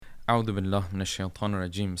أعوذ بالله من الشيطان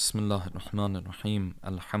الرجيم بسم الله الرحمن الرحيم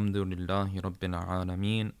الحمد لله رب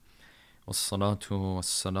العالمين والصلاة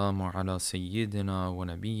والسلام على سيدنا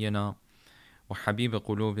ونبينا وحبيب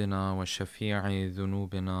قلوبنا وشفيع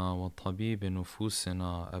ذنوبنا وطبيب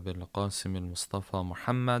نفوسنا أبي القاسم المصطفى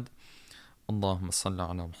محمد اللهم صل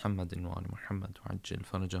على محمد وعلى محمد وعجل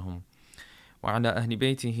فرجهم وعلى أهل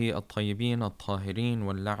بيته الطيبين الطاهرين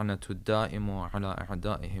واللعنة الدائم على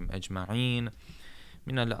أعدائهم أجمعين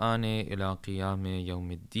من الآن إلى قيام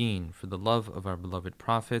يوم الدين. For the love of our beloved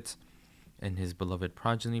Prophet and his beloved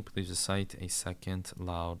progeny, please recite a second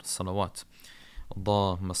loud salawat.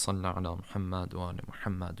 اللهم صل على محمد وعلى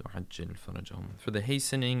محمد وعجل فرجهم. For the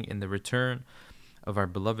hastening in the return of our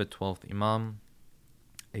beloved 12th Imam,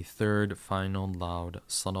 a third final loud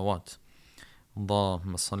salawat.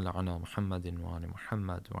 اللهم صل على محمد وعلى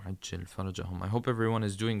محمد وعجل فرجهم. I hope everyone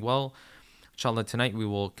is doing well. Inshallah, tonight we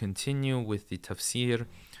will continue with the tafsir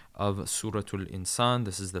of Suratul Insan.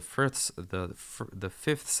 This is the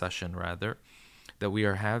fifth session, rather, that we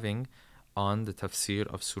are having on the tafsir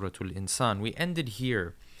of Suratul Insan. We ended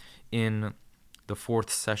here in the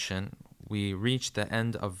fourth session. We reached the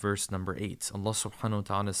end of verse number 8. Allah subhanahu wa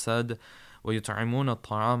ta'ala said, وَيُطْعِمُونَ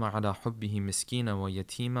الطَّعَامَ عَلَى حُبِّهِ مِسْكِينًا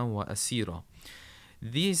وَيَتِيمًا وَأَسِيرًا.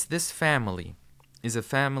 This family is a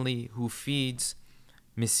family who feeds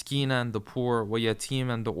miskinan, the poor, wa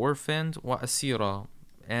yatiman, the orphaned, wa asira,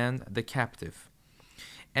 and the captive.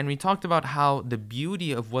 And we talked about how the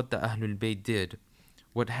beauty of what the Ahlul Bayt did,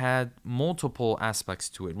 what had multiple aspects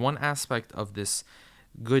to it. One aspect of this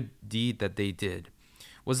good deed that they did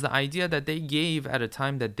was the idea that they gave at a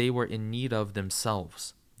time that they were in need of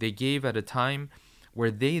themselves. They gave at a time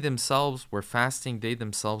where they themselves were fasting, they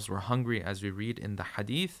themselves were hungry, as we read in the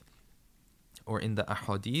hadith or in the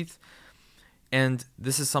ahadith. And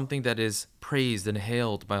this is something that is praised and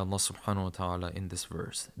hailed by Allah subhanahu wa ta'ala in this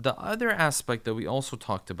verse. The other aspect that we also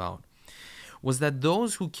talked about was that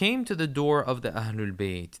those who came to the door of the Ahlul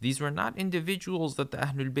Bayt, these were not individuals that the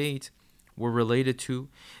Ahlul Bayt were related to.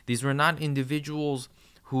 These were not individuals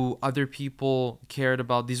who other people cared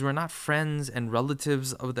about. These were not friends and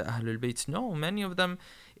relatives of the Ahlul Bayt. No, many of them,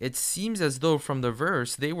 it seems as though from the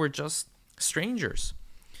verse, they were just strangers.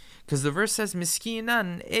 Because the verse says,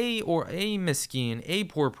 miskinan, a miskin, a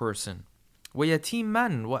poor person. Wa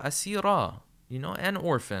yatiman, wa asira, an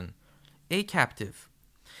orphan, a captive.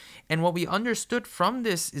 And what we understood from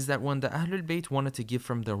this is that when the Ahlul Bayt wanted to give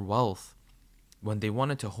from their wealth, when they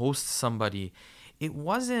wanted to host somebody, it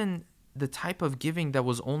wasn't the type of giving that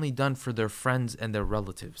was only done for their friends and their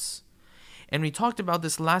relatives. And we talked about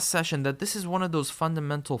this last session, that this is one of those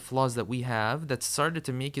fundamental flaws that we have that started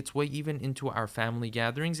to make its way even into our family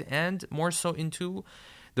gatherings and more so into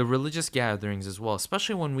the religious gatherings as well,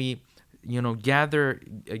 especially when we, gather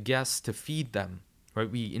guests to feed them,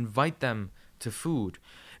 right? We invite them to food.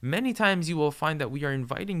 Many times you will find that we are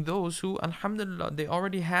inviting those who, alhamdulillah, they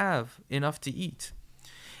already have enough to eat.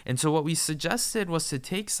 And so what we suggested was to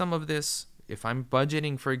take some of this. If I'm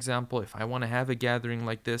budgeting, for example, if I want to have a gathering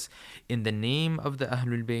like this in the name of the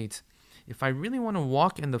Ahlul Bayt, if I really want to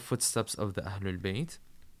walk in the footsteps of the Ahlul Bayt,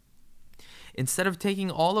 instead of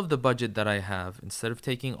taking all of the budget that I have, instead of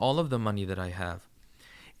taking all of the money that I have,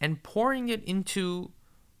 and pouring it into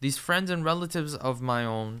these friends and relatives of my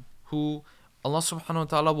own, who Allah subhanahu wa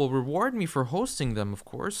ta'ala will reward me for hosting them, of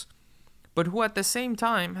course, but who at the same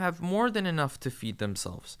time have more than enough to feed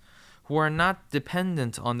themselves, who are not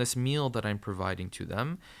dependent on this meal that I'm providing to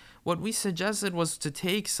them, what we suggested was to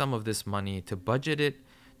take some of this money, to budget it,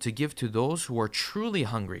 to give to those who are truly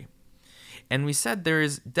hungry. And we said there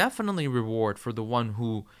is definitely reward for the one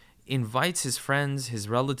who invites his friends, his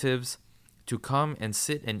relatives, to come and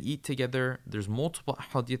sit and eat together. There's multiple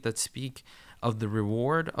hadith that speak of the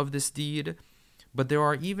reward of this deed, but there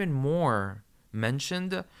are even more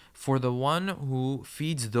mentioned for the one who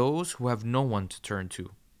feeds those who have no one to turn to.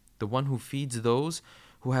 The one who feeds those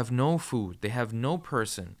who have no food, they have no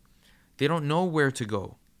person, they don't know where to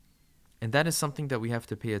go. And that is something that we have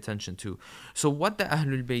to pay attention to. So what the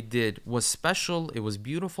Ahlul Bayt did was special, it was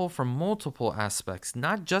beautiful from multiple aspects,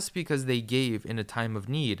 not just because they gave in a time of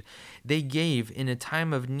need. They gave in a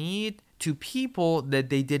time of need to people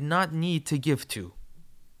that they did not need to give to.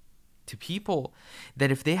 To people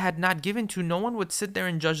that if they had not given to, no one would sit there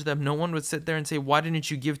and judge them. No one would sit there and say, why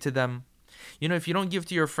didn't you give to them? If you don't give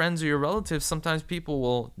to your friends or your relatives, sometimes people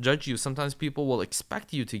will judge you. Sometimes people will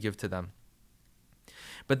expect you to give to them.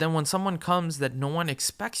 But then when someone comes that no one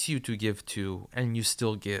expects you to give to and you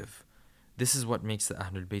still give, this is what makes the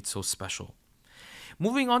Ahlul Bayt so special.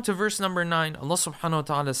 Moving on to verse number 9, Allah subhanahu wa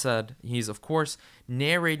ta'ala said, He's of course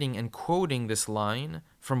narrating and quoting this line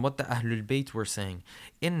from what the Ahlul Bayt were saying.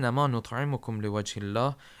 إِنَّمَا نُطْعِمُكُمْ لِوَجْهِ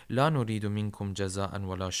اللَّهِ لَا نُرِيدُ مِنْكُمْ جَزَاءً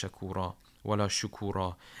وَلَا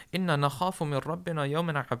شُكُورًا إِنَّا نَخَافُ مِنْ رَبِّنَا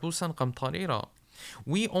يَوْمًا عَبُوسًا قَمْطَرِيرًا.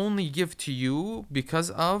 We only give to you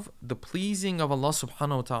because of the pleasing of Allah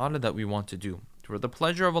subhanahu wa ta'ala that we want to do. For the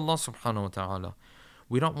pleasure of Allah subhanahu wa ta'ala.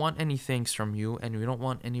 We don't want any thanks from you, and we don't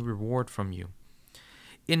want any reward from you.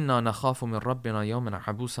 إِنَّا نَخَافُ مِنْ رَبِّنَا يَوْمًا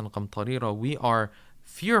عَبُوسًا قَمْطَرِيرًا. We are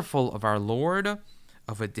fearful of our Lord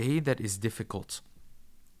of a day that is difficult.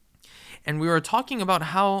 And we were talking about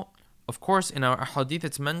how, of course, in our hadith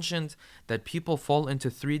it's mentioned that people fall into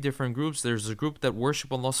three different groups. There's a group that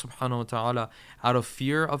worship Allah subhanahu wa ta'ala out of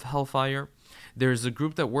fear of hellfire. There's a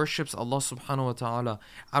group that worships Allah subhanahu wa ta'ala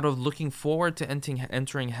out of looking forward to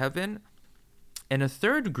entering heaven. And a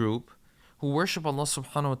third group who worship Allah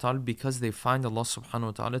subhanahu wa ta'ala because they find Allah subhanahu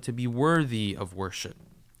wa ta'ala to be worthy of worship,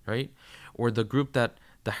 right? Or the group that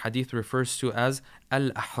the hadith refers to as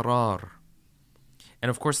al-ahrar. And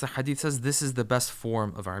of course the hadith says this is the best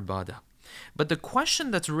form of ibadah. But the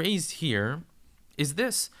question that's raised here is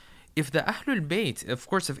this: if the Ahlul Bayt, of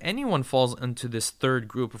course, if anyone falls into this third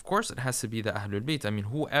group, of course it has to be the Ahlul Bayt. I mean,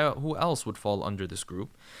 who else would fall under this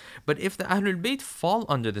group? But if the Ahlul Bayt fall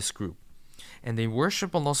under this group, and they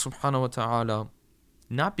worship Allah subhanahu wa ta'ala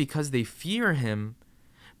not because they fear Him,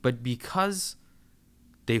 but because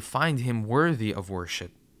they find Him worthy of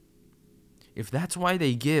worship. If that's why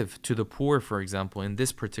they give to the poor, for example, in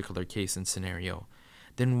this particular case and scenario,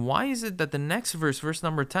 then why is it that the next verse, verse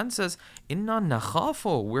number 10 says, Inna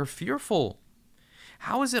nakhafu, we're fearful?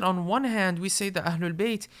 How is it on one hand we say the Ahlul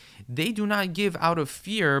Bayt, they do not give out of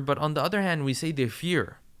fear, but on the other hand we say they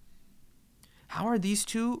fear? How are these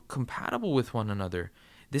two compatible with one another?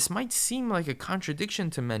 This might seem like a contradiction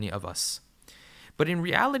to many of us. But in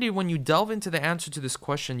reality, when you delve into the answer to this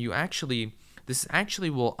question, this actually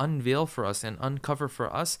will unveil for us and uncover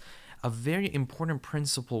for us a very important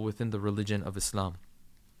principle within the religion of Islam.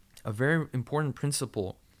 A very important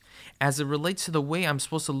principle as it relates to the way I'm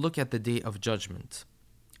supposed to look at the Day of Judgment.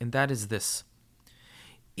 And that is this.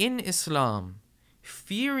 In Islam,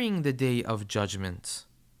 fearing the Day of Judgment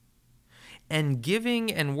and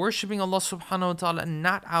giving and worshipping Allah subhanahu wa ta'ala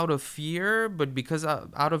not out of fear, but because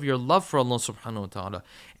out of your love for Allah subhanahu wa ta'ala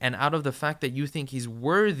and out of the fact that you think He's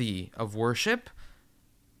worthy of worship,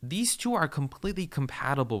 these two are completely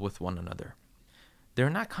compatible with one another. They're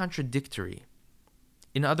not contradictory.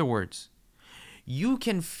 In other words, you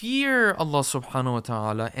can fear Allah subhanahu wa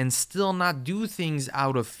ta'ala and still not do things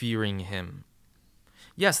out of fearing Him.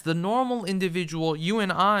 Yes, the normal individual, you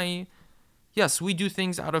and I, yes, we do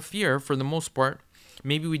things out of fear for the most part.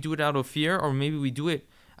 Maybe we do it out of fear, or maybe we do it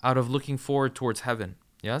out of looking forward towards heaven.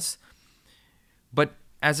 Yes? But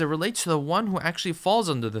as it relates to the one who actually falls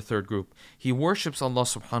under the third group, he worships Allah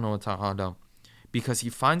subhanahu wa ta'ala because he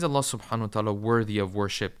finds Allah subhanahu wa ta'ala worthy of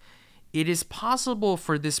worship. It is possible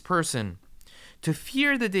for this person to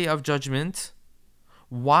fear the Day of Judgment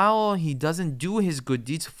while he doesn't do his good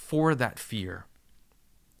deeds for that fear.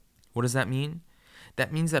 What does that mean?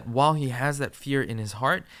 That means that while he has that fear in his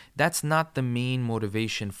heart, that's not the main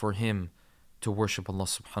motivation for him to worship Allah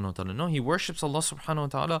subhanahu wa ta'ala. No, he worships Allah subhanahu wa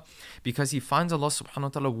ta'ala because he finds Allah subhanahu wa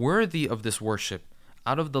ta'ala worthy of this worship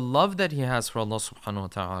out of the love that he has for Allah subhanahu wa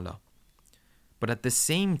ta'ala. But at the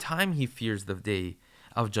same time, he fears the Day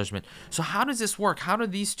of Judgment. So how does this work? How are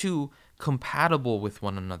these two compatible with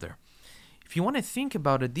one another? If you want to think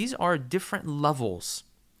about it, these are different levels.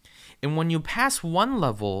 And when you pass one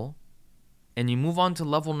level and you move on to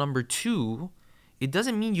level number 2, it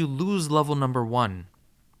doesn't mean you lose level number 1.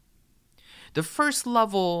 The first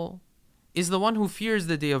level is the one who fears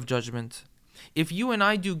the Day of Judgment. If you and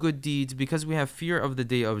I do good deeds because we have fear of the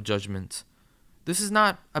Day of Judgment, this is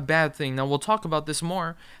not a bad thing. Now we'll talk about this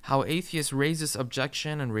more, how atheists raise this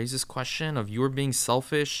objection and raise this question of you're being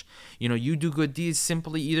selfish. You do good deeds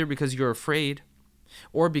simply either because you're afraid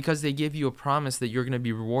or because they give you a promise that you're going to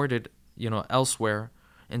be rewarded, elsewhere.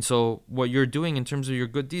 And so what you're doing in terms of your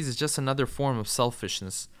good deeds is just another form of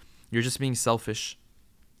selfishness. You're just being selfish,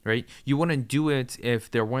 right? You wouldn't do it if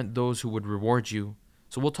there weren't those who would reward you.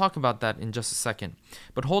 So we'll talk about that in just a second.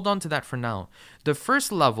 But hold on to that for now. The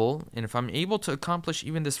first level, and if I'm able to accomplish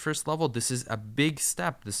even this first level, this is a big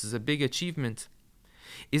step. This is a big achievement.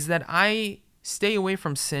 Is that I stay away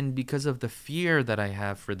from sin because of the fear that I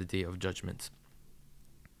have for the Day of Judgment.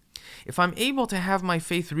 If I'm able to have my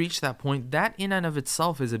faith reach that point, that in and of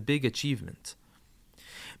itself is a big achievement.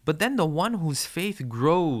 But then the one whose faith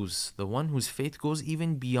grows, the one whose faith goes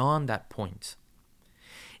even beyond that point,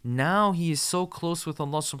 now he is so close with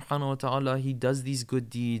Allah subhanahu wa ta'ala, he does these good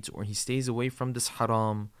deeds or he stays away from this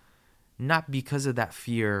haram. not because of that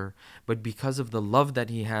fear, but because of the love that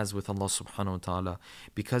he has with Allah subhanahu wa ta'ala,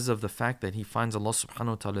 because of the fact that he finds Allah subhanahu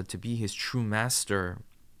wa ta'ala to be his true master.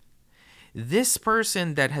 This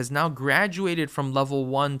person that has now graduated from level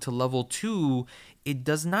 1 to level 2, it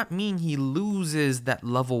does not mean he loses that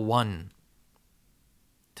level 1.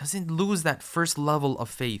 Doesn't lose that first level of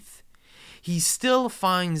faith. He still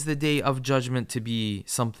finds the day of judgment to be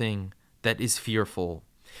something that is fearful.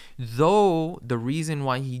 Though the reason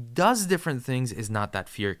why he does different things is not that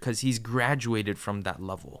fear, because he's graduated from that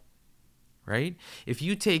level, right? If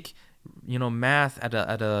you take, math at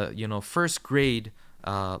a first grade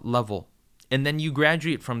level, and then you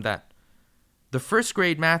graduate from that, the first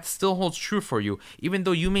grade math still holds true for you, even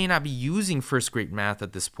though you may not be using first grade math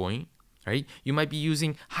at this point, right? You might be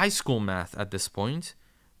using high school math at this point,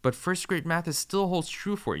 but first grade math still holds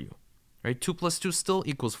true for you, right? 2 plus 2 still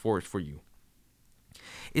equals 4 for you.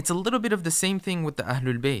 It's a little bit of the same thing with the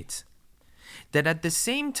Ahlul Bayt. That at the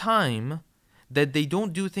same time that they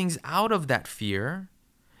don't do things out of that fear,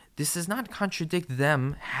 this does not contradict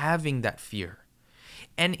them having that fear.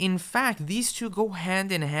 And in fact, these two go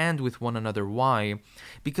hand in hand with one another. Why?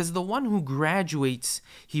 Because the one who graduates,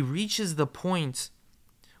 he reaches the point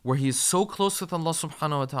where he is so close with Allah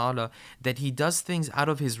subhanahu wa ta'ala that he does things out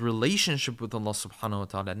of his relationship with Allah subhanahu wa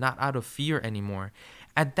ta'ala, not out of fear anymore.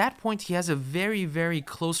 At that point, he has a very, very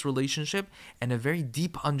close relationship and a very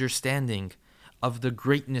deep understanding of the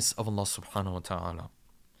greatness of Allah subhanahu wa ta'ala.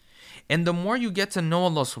 And the more you get to know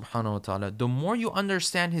Allah subhanahu wa ta'ala, the more you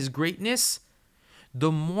understand his greatness,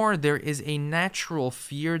 the more there is a natural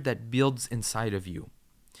fear that builds inside of you.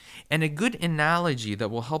 And a good analogy that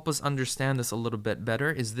will help us understand this a little bit better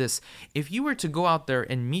is this. If you were to go out there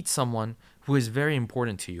and meet someone who is very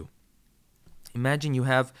important to you, imagine you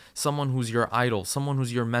have someone who's your idol, someone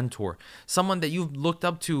who's your mentor, someone that you've looked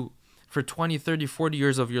up to for 20, 30, 40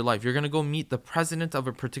 years of your life. You're going to go meet the president of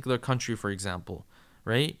a particular country, for example,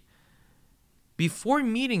 right? Before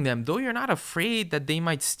meeting them, though you're not afraid that they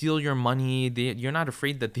might steal your money, you're not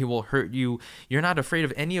afraid that they will hurt you, you're not afraid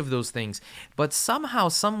of any of those things, but somehow,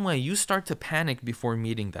 some way, you start to panic before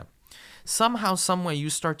meeting them. Somehow, some way, you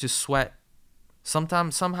start to sweat.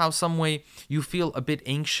 Somehow, some way, you feel a bit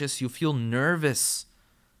anxious, you feel nervous.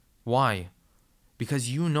 Why? Because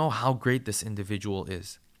you know how great this individual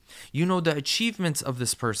is. You know the achievements of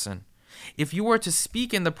this person. If you were to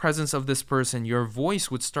speak in the presence of this person, your voice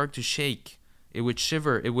would start to shake. It would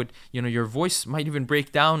shiver. It would, your voice might even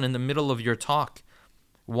break down in the middle of your talk.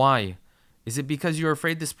 Why? Is it because you're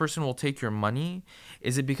afraid this person will take your money?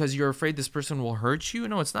 Is it because you're afraid this person will hurt you?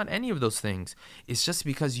 No, it's not any of those things. It's just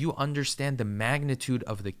because you understand the magnitude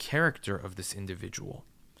of the character of this individual.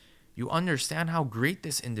 You understand how great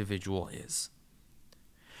this individual is.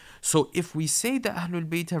 So if we say that Ahlul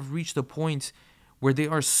Bayt have reached the point where they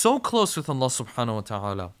are so close with Allah subhanahu wa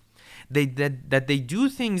ta'ala, that they do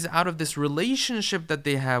things out of this relationship that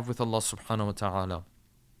they have with Allah subhanahu wa ta'ala,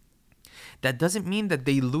 that doesn't mean that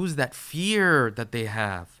they lose that fear that they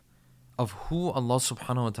have of who Allah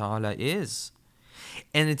subhanahu wa ta'ala is.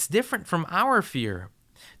 And it's different from our fear.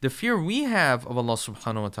 The fear we have of Allah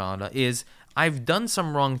subhanahu wa ta'ala is, I've done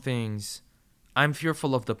some wrong things, I'm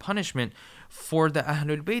fearful of the punishment. For the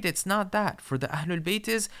Ahlul Bayt, it's not that. For the Ahlul Bayt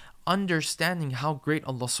is understanding how great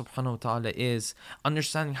Allah subhanahu wa ta'ala is,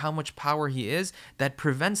 understanding how much power He is, that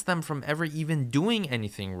prevents them from ever even doing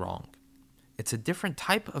anything wrong. It's a different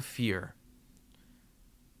type of fear.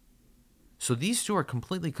 So these two are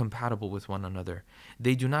completely compatible with one another.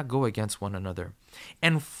 They do not go against one another.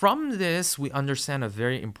 And from this, we understand a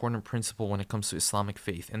very important principle when it comes to Islamic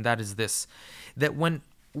faith, and that is this, that when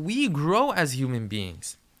we grow as human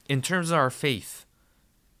beings, in terms of our faith,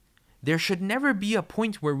 there should never be a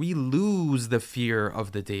point where we lose the fear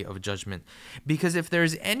of the Day of Judgment. Because if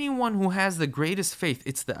there's anyone who has the greatest faith,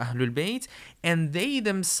 it's the Ahlul Bayt, and they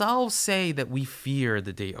themselves say that we fear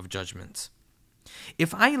the Day of Judgment.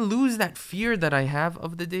 If I lose that fear that I have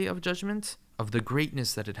of the Day of Judgment, of the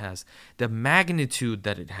greatness that it has, the magnitude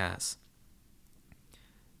that it has,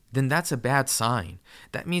 then that's a bad sign.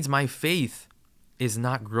 That means my faith is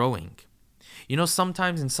not growing.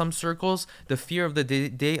 Sometimes in some circles, the fear of the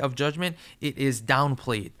Day of Judgment, it is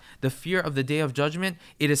downplayed. The fear of the Day of Judgment,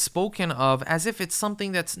 it is spoken of as if it's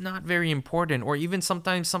something that's not very important, or even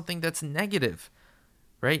sometimes something that's negative,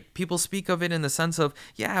 right? People speak of it in the sense of,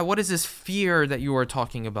 what is this fear that you are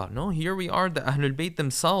talking about? No, here we are, the Ahlul Bayt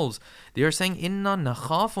themselves. They are saying, إِنَّا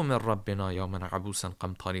نَخَافُ مِنْ رَبِّنَا يَوْمًا عَبُوسًا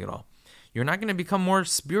قَمْطَرِيرًا. You're not going to become more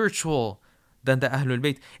spiritual than the Ahlul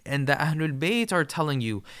Bayt. And the Ahlul Bayt are telling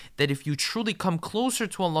you that if you truly come closer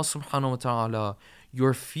to Allah subhanahu wa ta'ala,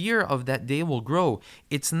 your fear of that day will grow.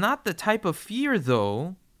 It's not the type of fear,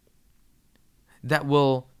 though, that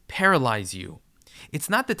will paralyze you. It's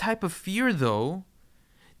not the type of fear, though,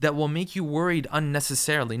 that will make you worried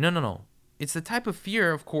unnecessarily. No. It's the type of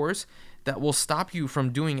fear, of course, that will stop you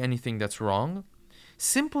from doing anything that's wrong,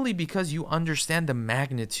 simply because you understand the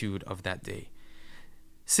magnitude of that day.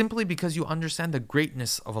 Simply because you understand the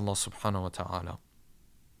greatness of Allah subhanahu wa ta'ala.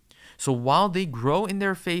 So while they grow in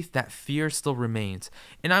their faith, that fear still remains.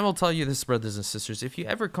 And I will tell you this, brothers and sisters, if you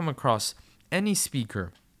ever come across any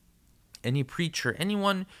speaker, any preacher,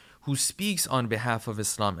 anyone who speaks on behalf of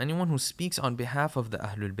Islam, anyone who speaks on behalf of the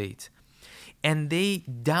Ahlul Bayt, and they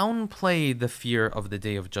downplay the fear of the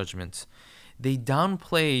Day of Judgment, they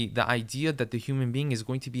downplay the idea that the human being is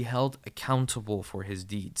going to be held accountable for his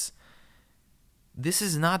deeds. This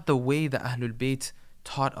is not the way the Ahlul Bayt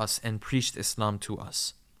taught us and preached Islam to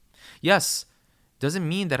us. Yes, doesn't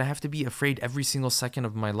mean that I have to be afraid every single second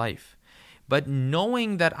of my life, but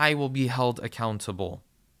knowing that I will be held accountable,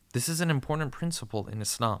 this is an important principle in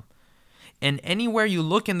Islam. And anywhere you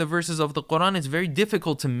look in the verses of the Quran, it's very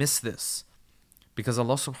difficult to miss this, because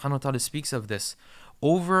Allah subhanahu wa ta'ala speaks of this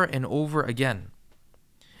over and over again.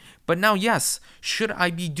 But now, yes, should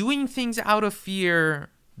I be doing things out of fear?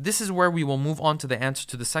 This is where we will move on to the answer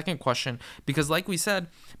to the second question, because like we said,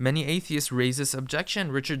 many atheists raise this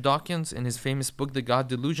objection. Richard Dawkins, in his famous book, The God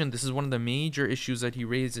Delusion, this is one of the major issues that he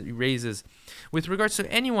raises with regards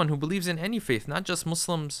to anyone who believes in any faith, not just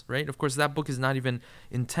Muslims, right? Of course, that book is not even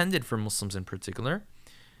intended for Muslims in particular,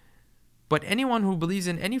 but anyone who believes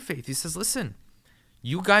in any faith. He says, listen,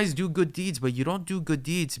 you guys do good deeds, but you don't do good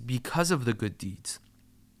deeds because of the good deeds.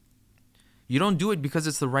 You don't do it because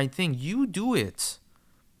it's the right thing. You do it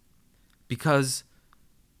because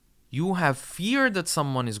you have fear that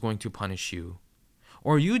someone is going to punish you.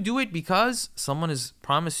 Or you do it because someone has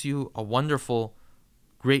promised you a wonderful,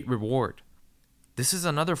 great reward. This is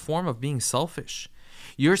another form of being selfish.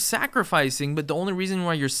 You're sacrificing, but the only reason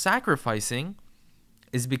why you're sacrificing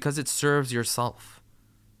is because it serves yourself.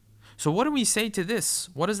 So what do we say to this?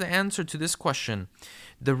 What is the answer to this question?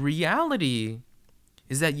 The reality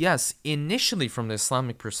is that yes, initially from the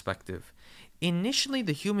Islamic perspective, initially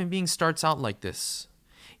the human being starts out like this.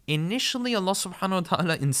 Initially, Allah subhanahu wa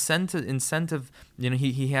ta'ala incentive,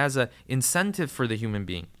 he has an incentive for the human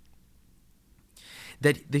being.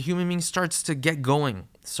 That the human being starts to get going,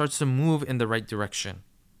 starts to move in the right direction.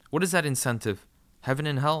 What is that incentive? Heaven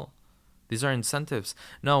and hell. These are incentives.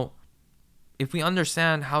 Now, if we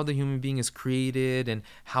understand how the human being is created and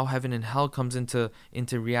how heaven and hell comes into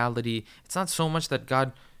reality, it's not so much that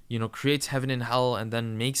God creates heaven and hell and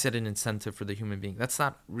then makes it an incentive for the human being. That's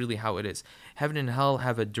not really how it is. Heaven and hell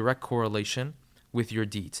have a direct correlation with your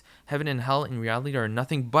deeds. Heaven and hell in reality are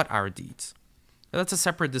nothing but our deeds. Now, that's a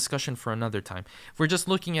separate discussion for another time. If we're just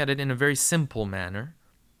looking at it in a very simple manner,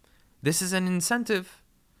 this is an incentive.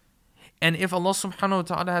 And if Allah subhanahu wa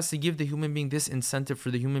ta'ala has to give the human being this incentive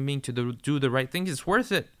for the human being to do the right things, it's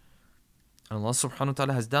worth it. And Allah subhanahu wa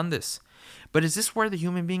ta'ala has done this. But is this where the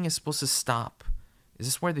human being is supposed to stop? Is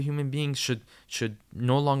this where the human being should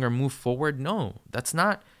no longer move forward? No, that's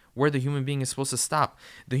not where the human being is supposed to stop.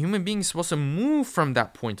 The human being is supposed to move from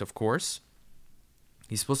that point, of course.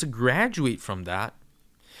 He's supposed to graduate from that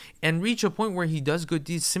and reach a point where he does good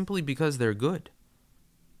deeds simply because they're good.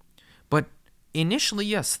 But initially,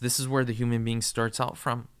 yes, this is where the human being starts out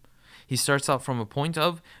from. He starts out from a point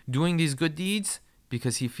of doing these good deeds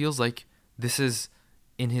because he feels like this is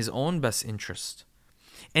in his own best interest.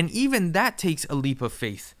 And even that takes a leap of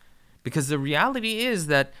faith, because the reality is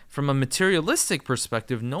that from a materialistic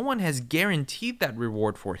perspective, no one has guaranteed that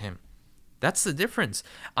reward for him. That's the difference.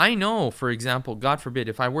 I know, for example, God forbid,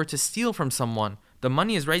 if I were to steal from someone, the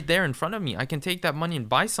money is right there in front of me. I can take that money and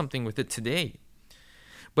buy something with it today.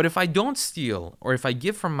 But if I don't steal, or if I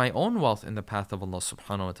give from my own wealth in the path of Allah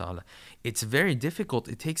subhanahu wa ta'ala, it's very difficult.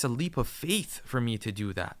 It takes a leap of faith for me to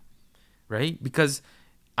do that, right? Because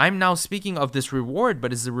I'm now speaking of this reward,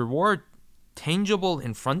 but is the reward tangible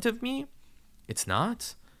in front of me? It's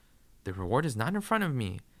not. The reward is not in front of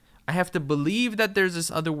me. I have to believe that there's this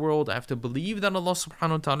other world. I have to believe that Allah subhanahu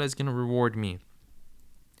wa ta'ala is going to reward me.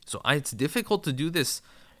 So it's difficult to do this.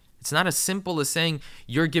 It's not as simple as saying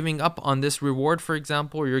you're giving up on this reward, for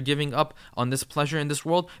example, or you're giving up on this pleasure in this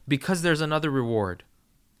world because there's another reward.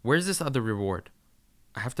 Where's this other reward?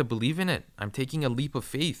 I have to believe in it. I'm taking a leap of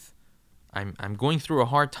faith. I'm going through a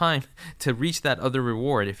hard time to reach that other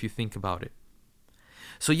reward if you think about it.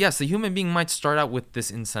 So yes, the human being might start out with this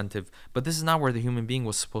incentive, but this is not where the human being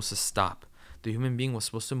was supposed to stop. The human being was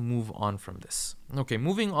supposed to move on from this. Okay,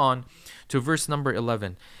 moving on to verse number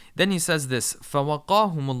 11. Then he says this, فَوَقَاهُمُ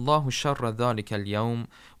اللَّهُ شَرَّ ذَلِكَ الْيَوْمِ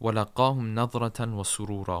وَلَقَاهُمْ نَظْرَةً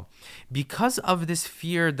وَسُرُورًا. Because of this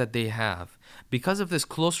fear that they have, because of this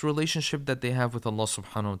close relationship that they have with Allah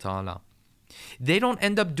subhanahu wa ta'ala, they don't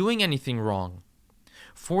end up doing anything wrong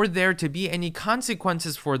for there to be any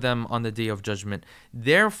consequences for them on the day of judgment.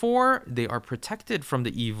 Therefore, they are protected from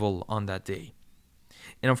the evil on that day.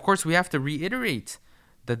 And of course, we have to reiterate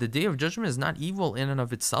that the day of judgment is not evil in and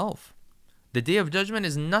of itself. The day of judgment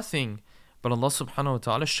is nothing but Allah subhanahu wa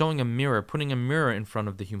ta'ala showing a mirror, putting a mirror in front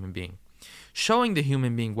of the human being, showing the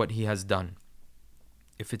human being what he has done.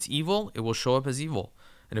 If it's evil, it will show up as evil.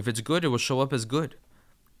 And if it's good, it will show up as good.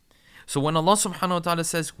 So when Allah subhanahu wa ta'ala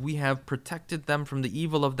says we have protected them from the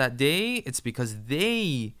evil of that day, it's because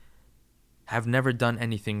they have never done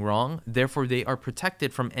anything wrong. Therefore, they are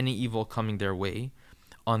protected from any evil coming their way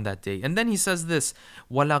on that day. And then he says this,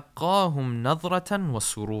 وَلَقَاهُمْ نَظْرَةً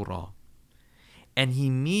وَسُرُورًا. And he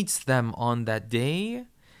meets them on that day,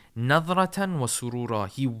 نَظْرَةً وَسُرُورًا.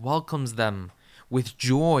 He welcomes them with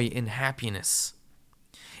joy and happiness.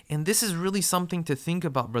 And this is really something to think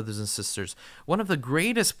about, brothers and sisters. One of the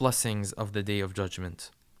greatest blessings of the Day of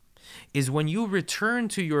Judgment is when you return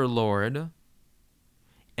to your Lord,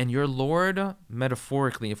 and your Lord,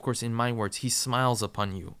 metaphorically, of course, in my words, He smiles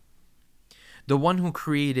upon you. The one who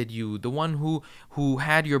created you, the one who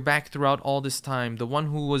had your back throughout all this time, the one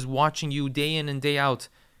who was watching you day in and day out.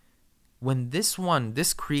 When this one,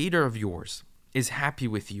 this creator of yours, is happy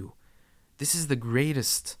with you, this is the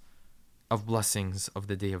greatest of blessings of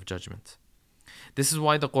the Day of Judgment. This is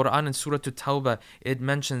why the Quran in Surah At-Tawbah, it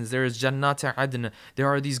mentions there is Jannat Adn. There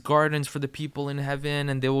are these gardens for the people in heaven,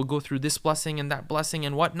 and they will go through this blessing and that blessing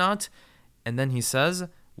and whatnot. And then he says,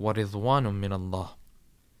 وَرِضْوَانٌ مِّنَ اللَّهِ.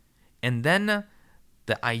 And then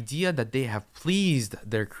the idea that they have pleased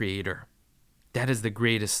their Creator. That is the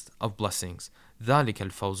greatest of blessings. ذَلِكَ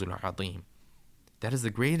الْفَوْزُ الْعَظِيمُ. That is the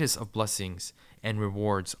greatest of blessings and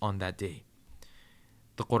rewards on that day.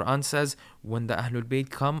 The Quran says, when the Ahlul Bayt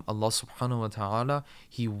come, Allah subhanahu wa ta'ala,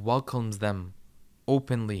 He welcomes them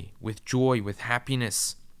openly, with joy, with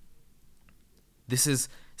happiness. This is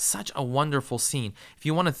such a wonderful scene. If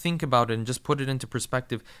you want to think about it and just put it into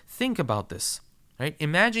perspective, think about this. Right?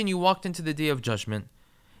 Imagine you walked into the Day of Judgment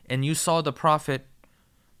and you saw the Prophet,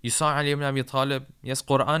 you saw Ali ibn Abi Talib. Yes,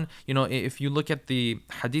 Quran, if you look at the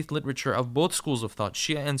hadith literature of both schools of thought,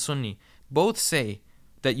 Shia and Sunni, both say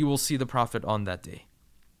that you will see the Prophet on that day.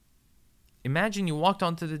 Imagine you walked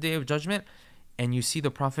onto the Day of Judgment and you see the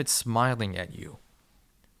Prophet smiling at you.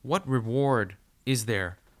 What reward is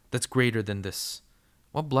there that's greater than this?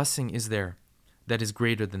 What blessing is there that is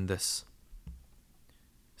greater than this?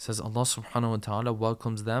 It says Allah subhanahu wa ta'ala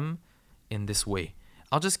welcomes them in this way.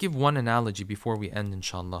 I'll just give one analogy before we end,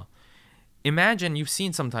 inshallah. Imagine, you've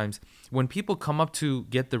seen sometimes when people come up to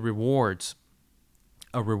get the rewards,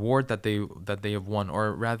 a reward that they have won,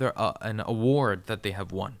 or rather an award that they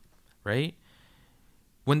have won. Right?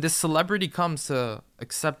 When this celebrity comes to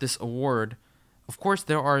accept this award, of course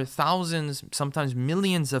there are thousands, sometimes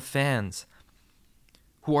millions of fans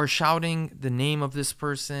who are shouting the name of this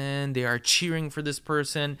person. They are cheering for this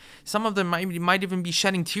person. Some of them might even be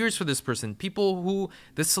shedding tears for this person. People who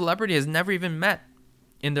this celebrity has never even met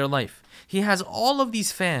in their life. He has all of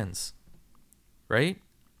these fans, right?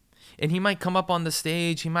 And he might come up on the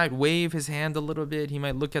stage. He might wave his hand a little bit. He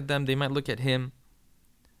might look at them. They might look at him.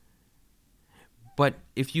 But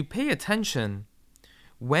if you pay attention,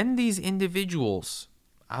 when these individuals,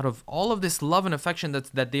 out of all of this love and affection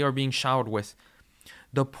that they are being showered with,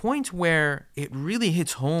 the point where it really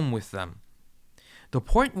hits home with them, the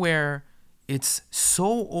point where it's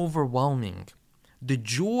so overwhelming, the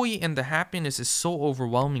joy and the happiness is so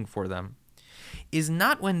overwhelming for them, is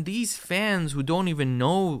not when these fans who don't even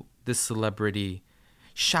know this celebrity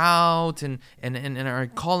shout and are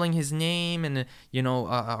calling his name and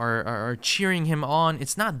are cheering him on.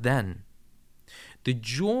 It's not then. The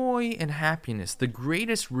joy and happiness, the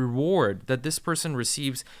greatest reward that this person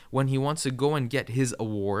receives when he wants to go and get his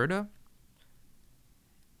award,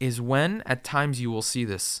 is when, at times you will see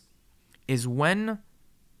this, is when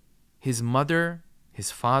his mother,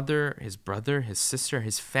 his father, his brother, his sister,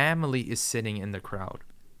 his family is sitting in the crowd.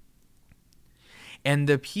 And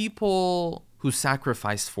the people who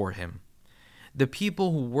sacrificed for him, the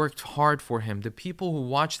people who worked hard for him, the people who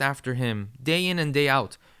watched after him day in and day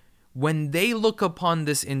out, when they look upon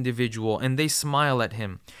this individual and they smile at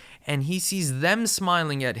him and he sees them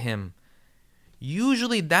smiling at him,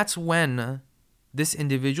 usually that's when this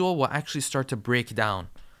individual will actually start to break down.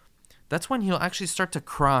 That's when he'll actually start to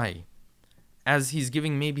cry. as he's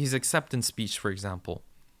giving maybe his acceptance speech, for example.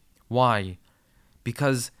 Why?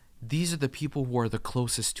 Because these are the people who are the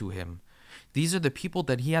closest to him. These are the people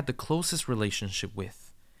that he had the closest relationship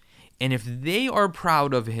with. And if they are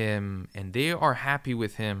proud of him and they are happy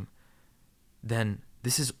with him, then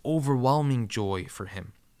this is overwhelming joy for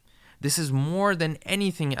him. This is more than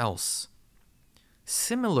anything else.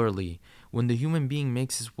 Similarly, when the human being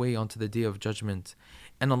makes his way onto the Day of Judgment,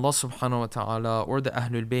 and Allah subhanahu wa ta'ala or the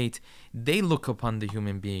Ahlul Bayt, they look upon the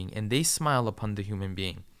human being and they smile upon the human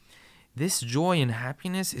being. This joy and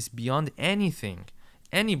happiness is beyond anything,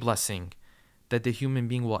 any blessing that the human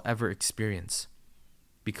being will ever experience.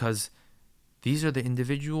 Because these are the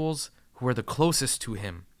individuals who are the closest to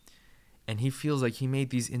him. And he feels like he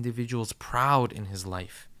made these individuals proud in his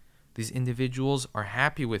life. These individuals are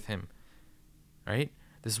happy with him. Right?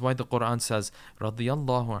 This is why the Quran says, رَضِيَ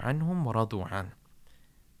اللَّهُ عَنْهُمْ وَرَضُوا عَنْهُ.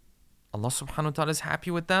 Allah subhanahu wa ta'ala is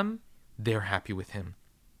happy with them, they're happy with him.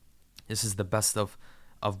 This is the best of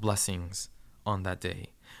blessings on that day.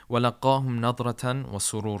 وَلَقَّاهُمْ نَضْرَةً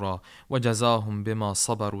وَسُرُورًا وَجَزَاهُمْ بِمَا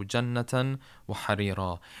صَبَرُوا جَنَّةً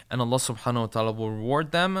وَحَرِيرًا. And Allah subhanahu wa ta'ala will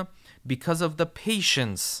reward them because of the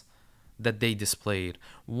patience that they displayed.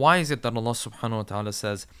 Why is it that Allah subhanahu wa ta'ala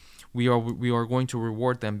says we are going to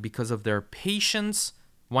reward them because of their patience?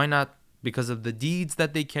 Why not because of the deeds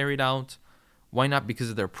that they carried out? Why not because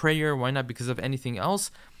of their prayer? Why not because of anything else?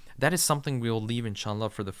 That is something we will leave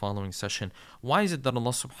inshallah for the following session. Why is it that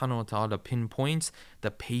Allah subhanahu wa ta'ala pinpoints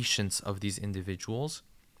the patience of these individuals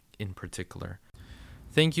in particular?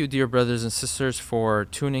 Thank you, dear brothers and sisters, for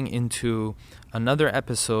tuning into another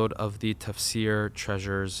episode of the Tafsir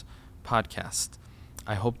Treasures podcast.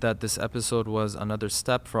 I hope that this episode was another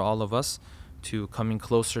step for all of us to coming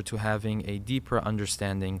closer to having a deeper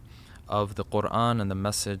understanding of the Quran and the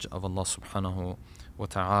message of Allah subhanahu wa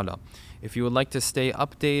ta'ala. If you would like to stay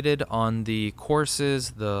updated on the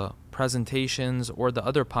courses, the presentations, or the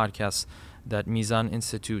other podcasts that Mizan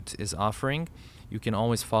Institute is offering, you can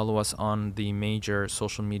always follow us on the major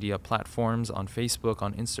social media platforms on Facebook,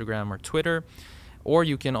 on Instagram, or Twitter, or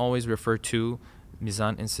you can always refer to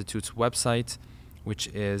Mizan Institute's website, which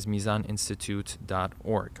is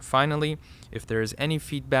mizaninstitute.org. Finally, if there is any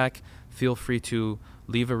feedback, feel free to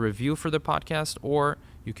leave a review for the podcast, or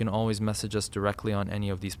you can always message us directly on any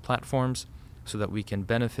of these platforms so that we can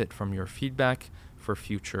benefit from your feedback for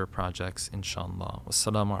future projects, inshallah.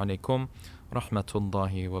 Wassalamu alaikum wa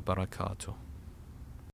rahmatullahi wa barakatuh.